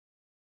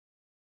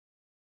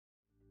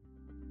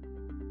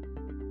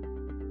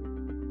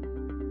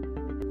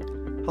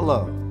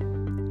Hello,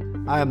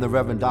 I am the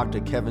Reverend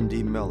Dr. Kevin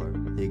D. Miller,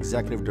 the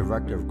Executive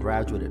Director of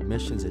Graduate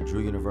Admissions at Drew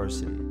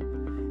University,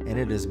 and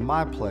it is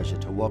my pleasure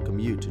to welcome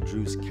you to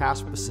Drew's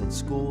Caspersen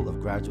School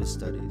of Graduate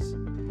Studies.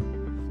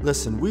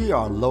 Listen, we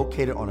are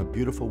located on a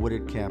beautiful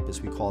wooded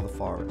campus we call the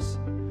Forest,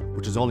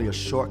 which is only a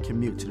short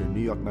commute to the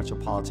New York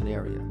metropolitan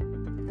area.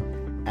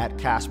 At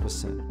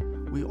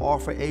Caspersen, we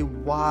offer a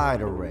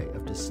wide array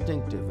of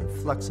distinctive and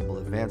flexible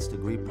advanced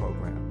degree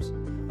programs,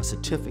 a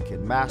certificate,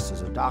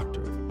 master's, or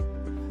doctorate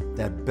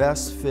that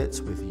best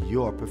fits with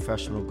your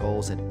professional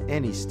goals at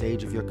any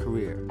stage of your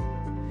career.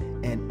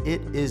 And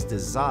it is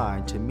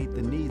designed to meet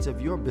the needs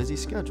of your busy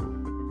schedule.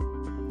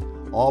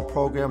 All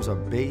programs are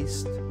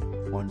based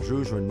on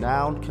Drew's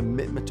renowned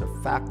commitment to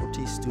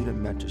faculty-student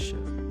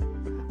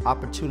mentorship,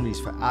 opportunities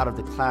for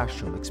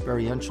out-of-the-classroom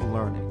experiential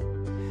learning,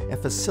 and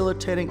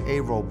facilitating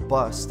a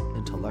robust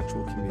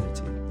intellectual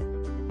community.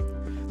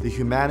 The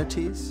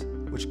humanities,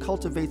 which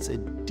cultivates a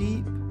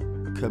deep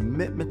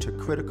commitment to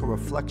critical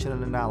reflection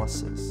and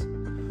analysis,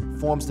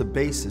 forms the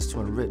basis to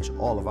enrich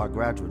all of our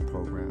graduate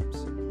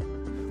programs.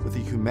 With the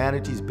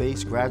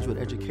humanities-based graduate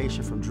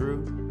education from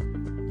Drew,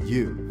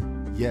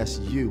 yes,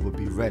 you will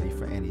be ready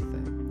for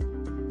anything.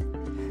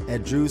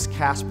 At Drew's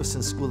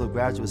Caspersen School of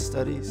Graduate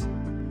Studies,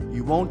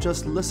 you won't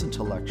just listen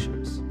to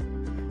lectures.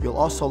 You'll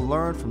also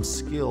learn from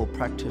skilled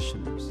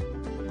practitioners,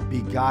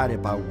 be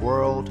guided by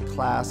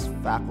world-class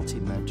faculty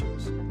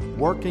mentors,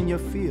 work in your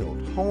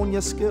field, hone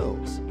your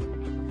skills,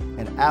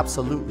 and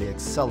absolutely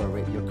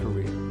accelerate your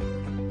career.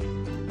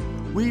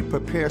 We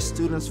prepare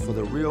students for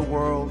the real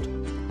world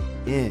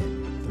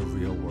in the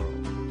real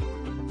world.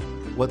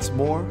 What's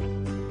more,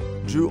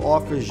 Drew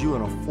offers you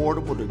an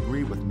affordable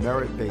degree with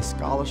merit-based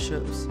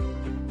scholarships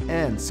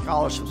and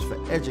scholarships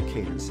for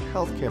educators,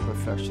 healthcare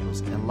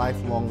professionals, and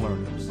lifelong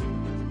learners.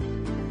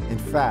 In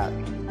fact,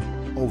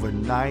 over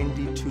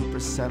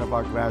 92% of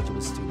our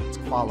graduate students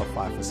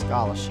qualify for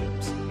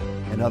scholarships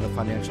and other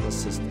financial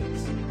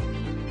assistance.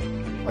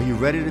 Are you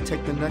ready to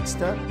take the next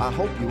step? I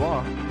hope you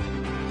are.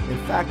 In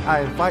fact,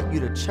 I invite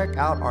you to check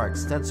out our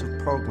extensive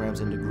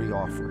programs and degree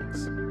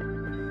offerings.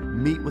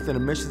 Meet with an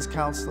admissions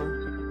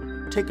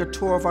counselor, take a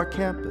tour of our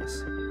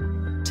campus,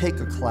 take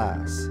a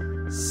class,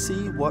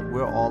 see what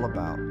we're all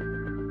about.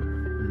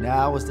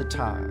 Now is the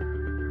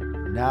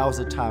time. Now is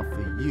the time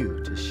for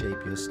you to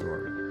shape your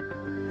story.